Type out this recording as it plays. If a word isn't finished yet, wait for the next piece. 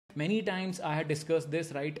Many times I had discussed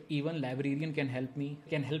this, right? Even librarian can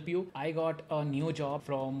help you. I got a new job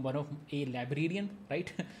from one of a librarian,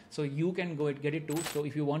 right? So you can go and get it too. So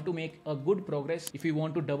if you want to make a good progress, if you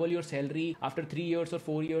want to double your salary after 3 years or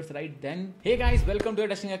 4 years, right? Then, hey guys, welcome to your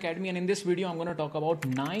testing academy. And in this video, I'm going to talk about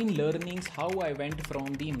 9 learnings, how I went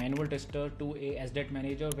from the manual tester to a SDET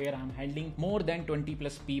manager, where I'm handling more than 20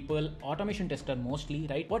 plus people, automation tester mostly,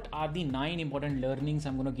 right? What are the 9 important learnings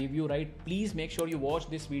I'm going to give you, right? Please make sure you watch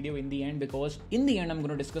this video in the end, because in the end, I'm going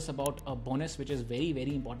to discuss about a bonus, which is very,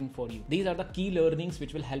 very important for you. These are the key learnings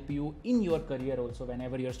which will help you in your career also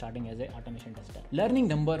whenever you're starting as an automation tester. Learning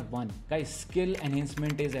number 1, guys, skill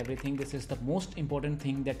enhancement is everything. This is the most important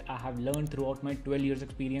thing that I have learned throughout my 12 years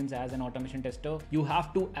experience as an automation tester. You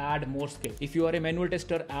have to add more skill. If you are a manual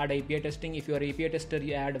tester, add API testing. If you are API tester,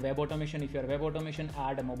 you add web automation. If you are web automation,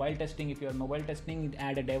 add a mobile testing. If you are mobile testing,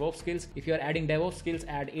 add a DevOps skills. If you are adding DevOps skills,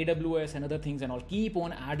 add AWS and other things and all. Keep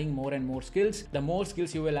on adding more and more skills. The more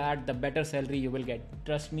skills you will add, the better salary you will get.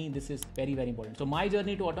 Trust me, this is very, very important. So my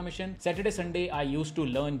journey to automation, Saturday, Sunday, I used to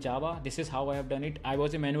learn Java. This is how I have done it. I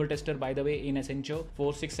was a manual tester, by the way, in Accenture.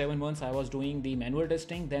 For 6-7 months, I was doing the manual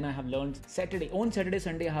testing. Then I have learned on Saturday,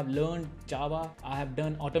 Sunday, I have learned Java. I have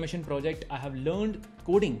done automation project. I have learned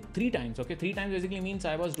coding 3 times. Okay, 3 times basically means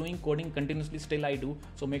I was doing coding continuously. Still I do.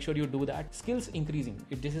 So make sure you do that. Skills increasing.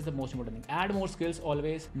 This is the most important thing. Add more skills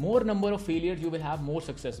always. More number of failures, you will have more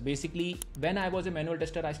success. Basically, when I was a manual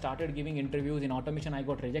tester, I started giving interviews. In automation, I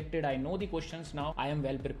got rejected. I know the questions now. I am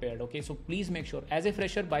well prepared. Okay, so please make sure. As a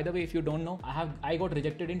fresher, by the way, if you don't know, I got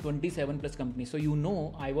rejected in 27 plus companies. So you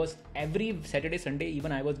know, I was every Saturday, Sunday,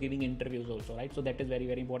 even I was giving interviews also, right? So that is very,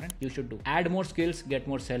 very important. You should do. Add more skills, get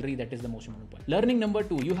more salary. That is the most important point. Learning number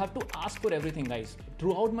 2, you have to ask for everything, guys.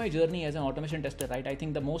 Throughout my journey as an automation tester, right, I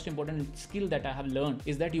think the most important skill that I have learned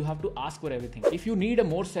is that you have to ask for everything. If you need a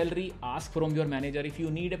more salary, ask from your manager. If you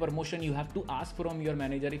need a promotion, you have to ask from your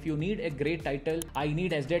manager. If you need a great title, I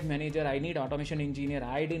need SDET manager, I need automation engineer,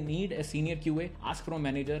 I need a senior QA, ask from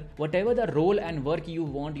manager. Whatever the role and work you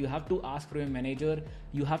want, you have to ask from your manager.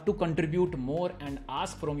 You have to contribute more and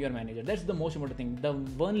ask from your manager. That's the most important thing. The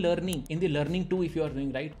one learning in the learning 2, if you are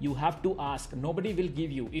doing right, you have to ask. Nobody will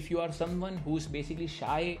give you. If you are someone who's basically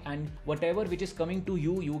shy and whatever which is coming to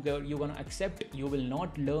you, you're gonna accept, you will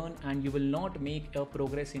not learn and you will not make a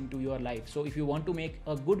progress into your life. So if you want to make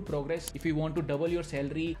a good progress, if you want to double your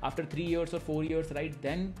salary after 3 years or 4 years, right,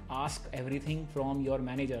 then ask everything from your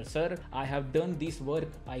manager. Sir, I have done this work.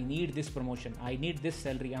 I need this promotion. I need this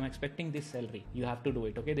salary. I'm expecting this salary. You have to do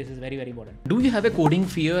it. Okay, this is very, very important. Do you have a coding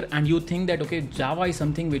fear and you think that, okay, Java is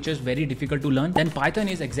something which is very difficult to learn? Then Python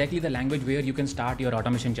is exactly the language where you can start your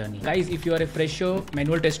automation journey. Guys, if you are a fresher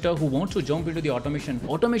manual tester who wants to jump into the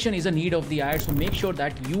automation is a need of the hour. So make sure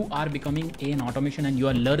that you are becoming an automation and you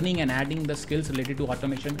are learning and adding the skills related to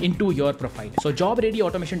automation into your profile. So job ready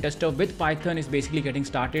automation tester with Python is basically getting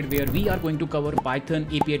started, where we are going to cover Python,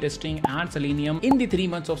 API testing and Selenium in the 3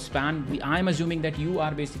 months of span. I am assuming that you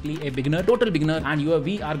are basically a beginner, total beginner, and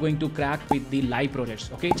we are going to crack with the live projects.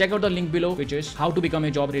 Okay, check out the link below, which is how to become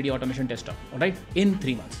a job ready automation tester. All right, in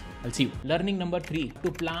 3 months. I'll see you. Learning number 3,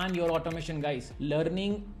 to plan your automation, guys.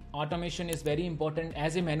 Learning automation is very important.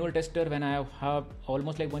 As a manual tester, when I have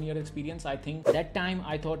almost like 1 year experience, I think that time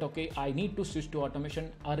I thought, okay, I need to switch to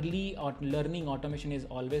automation. Early learning automation is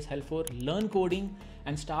always helpful. Learn coding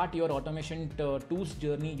and start your automation tools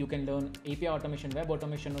journey. You can learn API automation, web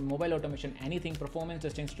automation, or mobile automation, anything, performance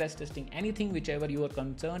testing, stress testing, anything, whichever you are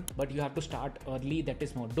concerned, but you have to start early. That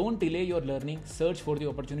is more. Don't delay your learning. Search for the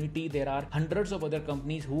opportunity. There are hundreds of other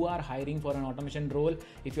companies who are hiring for an automation role.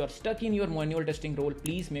 If you are stuck in your manual testing role,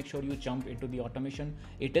 please make sure you jump into the automation.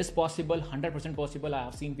 It is possible, 100% possible. I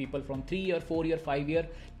have seen people from 3 year, 4 year, 5 year,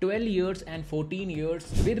 12 years and 14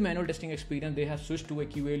 years with manual testing experience. They have switched to a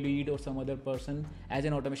QA lead or some other person as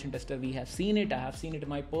an automation tester. We have seen it. I have seen it in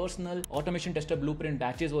my personal automation tester blueprint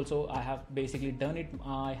batches also. I have basically done it.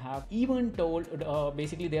 I have even told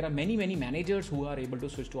basically there are many managers who are able to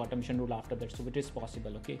switch to automation role after that. So it is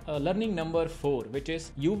possible. Okay. Learning number 4, which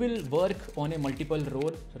is you will work on a multiple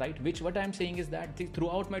role, right? Which what I'm saying is that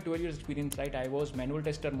throughout my 12 years experience, right, I was manual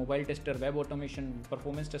tester, mobile tester, web automation,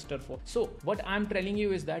 performance tester for. So what I'm telling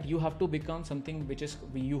you is that you have to become something which is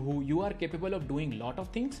you are capable of doing lot of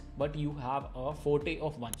things, but you have a forte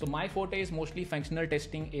of one. So my forte is mostly functional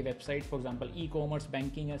testing a website, for example, e-commerce,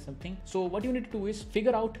 banking or something. So what you need to do is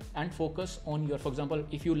figure out and focus on your, for example,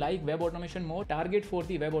 if you like web automation more, target for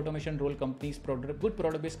the web automation role companies, good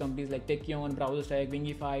product based companies like Techion, BrowserStack,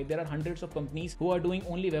 Wingify. There are hundreds of companies who are doing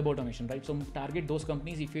only web automation, right? So target those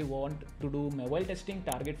companies. if you want to do mobile testing,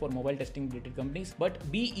 target for mobile testing related companies, but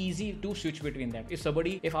be easy to switch between them.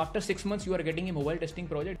 If after 6 months you are getting a mobile testing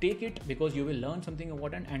project, take it, because you will learn something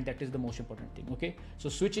important, and that is the most important thing. Okay, so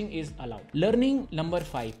switching is allowed. Learning number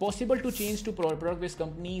 5, possible to change to product based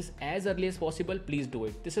companies as early as possible. Please do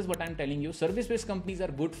it. This is what I'm telling you. Service based companies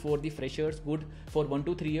are good for the freshers, good for 1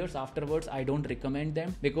 to 3 years. Afterwards, I don't recommend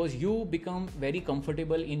them, because you become very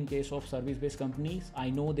comfortable in case of service based companies. I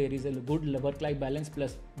know there is a good work life balance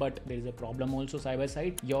plus, but there is a problem also side by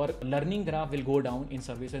side. Your learning graph will go down in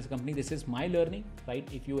service based company. This is my learning, right?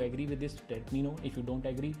 If you agree with this, let me know. If you don't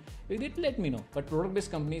agree with it, let me know. But product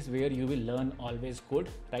based companies where you will learn always good,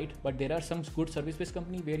 right? But there are some good service based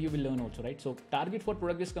company where you will learn also, right? So target for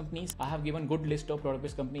product based companies. I have given good list of product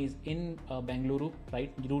based companies in Bengaluru,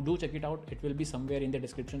 right? You do check it out. It will be somewhere in the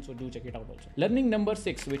description, so do check it out also. Learning number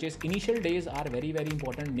 6, which is initial days are very, very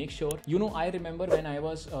important. Make sure, I remember when I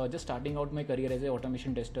was just starting out my career as a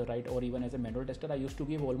automation tester, right? Or even as a manual tester, I used to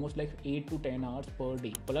give almost like 8 to 10 hours per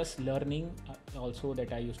day, plus learning also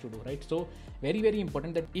that I used to do, right? So very, very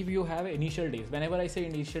important that if you have initial days, whenever I say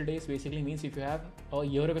initial days, basically means if you have a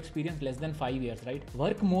year of experience, less than 5 years, right?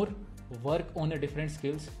 Work more, work on a different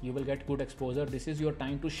skills, you will get good exposure. This is your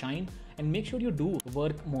time to shine, and make sure you do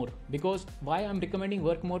work more. Because why I'm recommending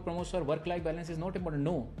work more, Pramod sir? Work life balance is not important,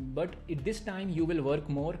 no, but at this time you will work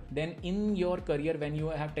more than in your career when you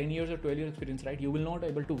have 10 years or 12 years experience, right? You will not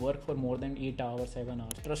able to work for more than 8 hours, 7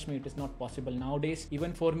 hours. Trust me, it is not possible nowadays.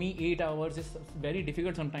 Even for me, 8 hours is very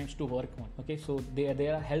difficult sometimes to work on. Okay, so there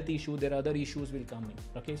are health issues, there are other issues will come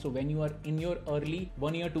in. Okay, so when you are in your early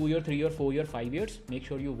 1 year, 2 year, 3 year, 4 year, 5 years, make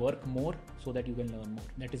sure you work more so that you can learn more.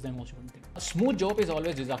 That is the most important thing. A smooth job is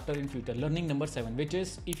always disaster in future. Learning number 7, which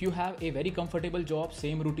is if you have a very comfortable job,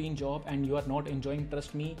 same routine job, and you are not enjoying,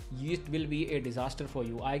 trust me, it will be a disaster for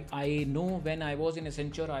you. I know when I was in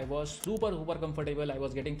Accenture, I was super comfortable. I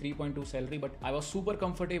was getting 3.2 salary, but I was super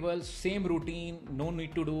comfortable, same routine, no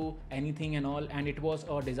need to do anything and all, and it was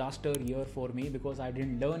a disaster year for me because I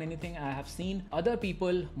didn't learn anything. I have seen other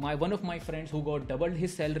people, one of my friends who got doubled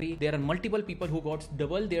his salary. There are multiple people who got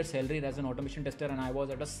double their salary as an automation tester, and I was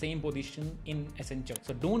at the same position in Accenture.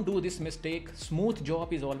 So don't do this mistake. Smooth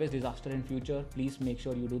job is always disaster in future. Please make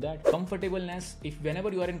sure you do that. Comfortableness, if whenever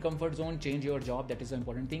you are in comfort zone, change your job. That is the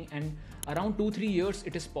important thing. And around 2-3 years,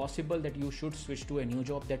 it is possible that you should switch to a new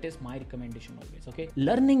job. That is my recommendation always. Okay.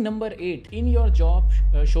 Learning number 8, in your job,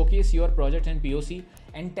 showcase your project and POC,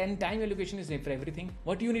 and 10 time allocation is for everything.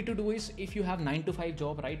 What you need to do is, if you have 9 to 5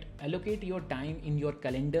 job, right, allocate your time in your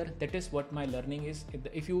calendar. That is what my learning is.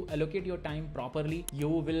 If you allocate your time properly, you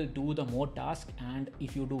will do the more task, and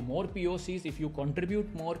if you do more POCs, if you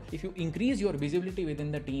contribute more, if you increase your visibility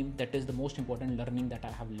within the team, that is the most important learning that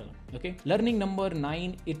I have learned. Okay. Learning number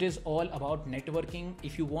 9, it is all about networking.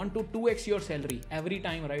 If you want to 2x your salary every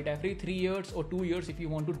time, right, every 3 years or 2 years, if you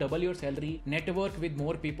want to double your salary, network with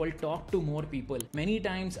more people, talk to more people. Many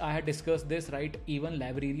times I had discussed this, right? Even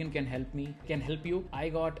librarian can help you. I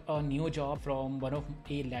got a new job from one of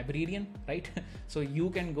a librarian, right? So you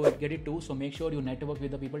can go get it too. So make sure you network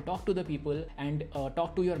with the people, talk to the people, and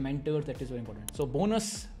talk to your mentors. That is very important. So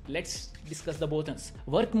bonus, let's discuss the bonus.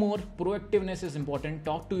 Work more, proactiveness is important.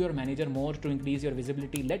 Talk to your manager more to increase your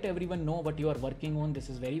visibility. Let everyone know what you are working on. This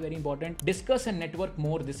is very, very important. Discuss and network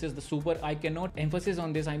more. This is the super, I cannot emphasize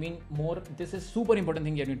on this. I mean more, this is super important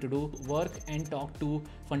thing you need to do. Work and talk to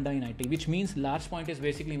Funda in IT, which means large point is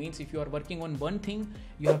basically means if you are working on one thing,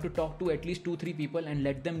 you have to talk to at least 2-3 people and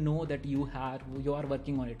let them know that you are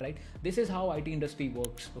working on it, right? This is how IT industry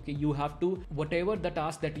works. Okay, you have to, whatever the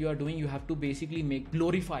task that you are doing, you have to basically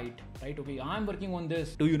glorify it, right? Okay, I'm working on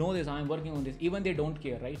this. Do you know this? I'm working on this. Even they don't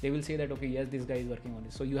care, right? They will say that, okay, yes, this guy is working on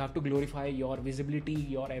this. So you have to glorify your visibility,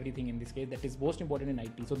 your everything in this case. That is most important in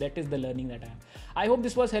IT. So that is the learning that I have. I hope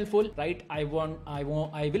this was helpful, right? I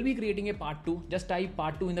will be creating a part 2. Just type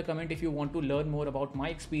part 2 in the comment if you want to learn more about my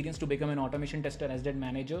experience to become an automation tester, SDET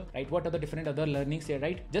Manager, right? What are the different other learnings here,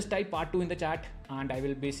 right? Just type part 2 in the chat, and I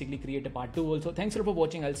will basically create a part 2 also. Thanks a lot for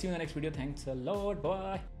watching. I'll see you in the next video. Thanks a lot.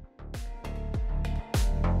 Bye.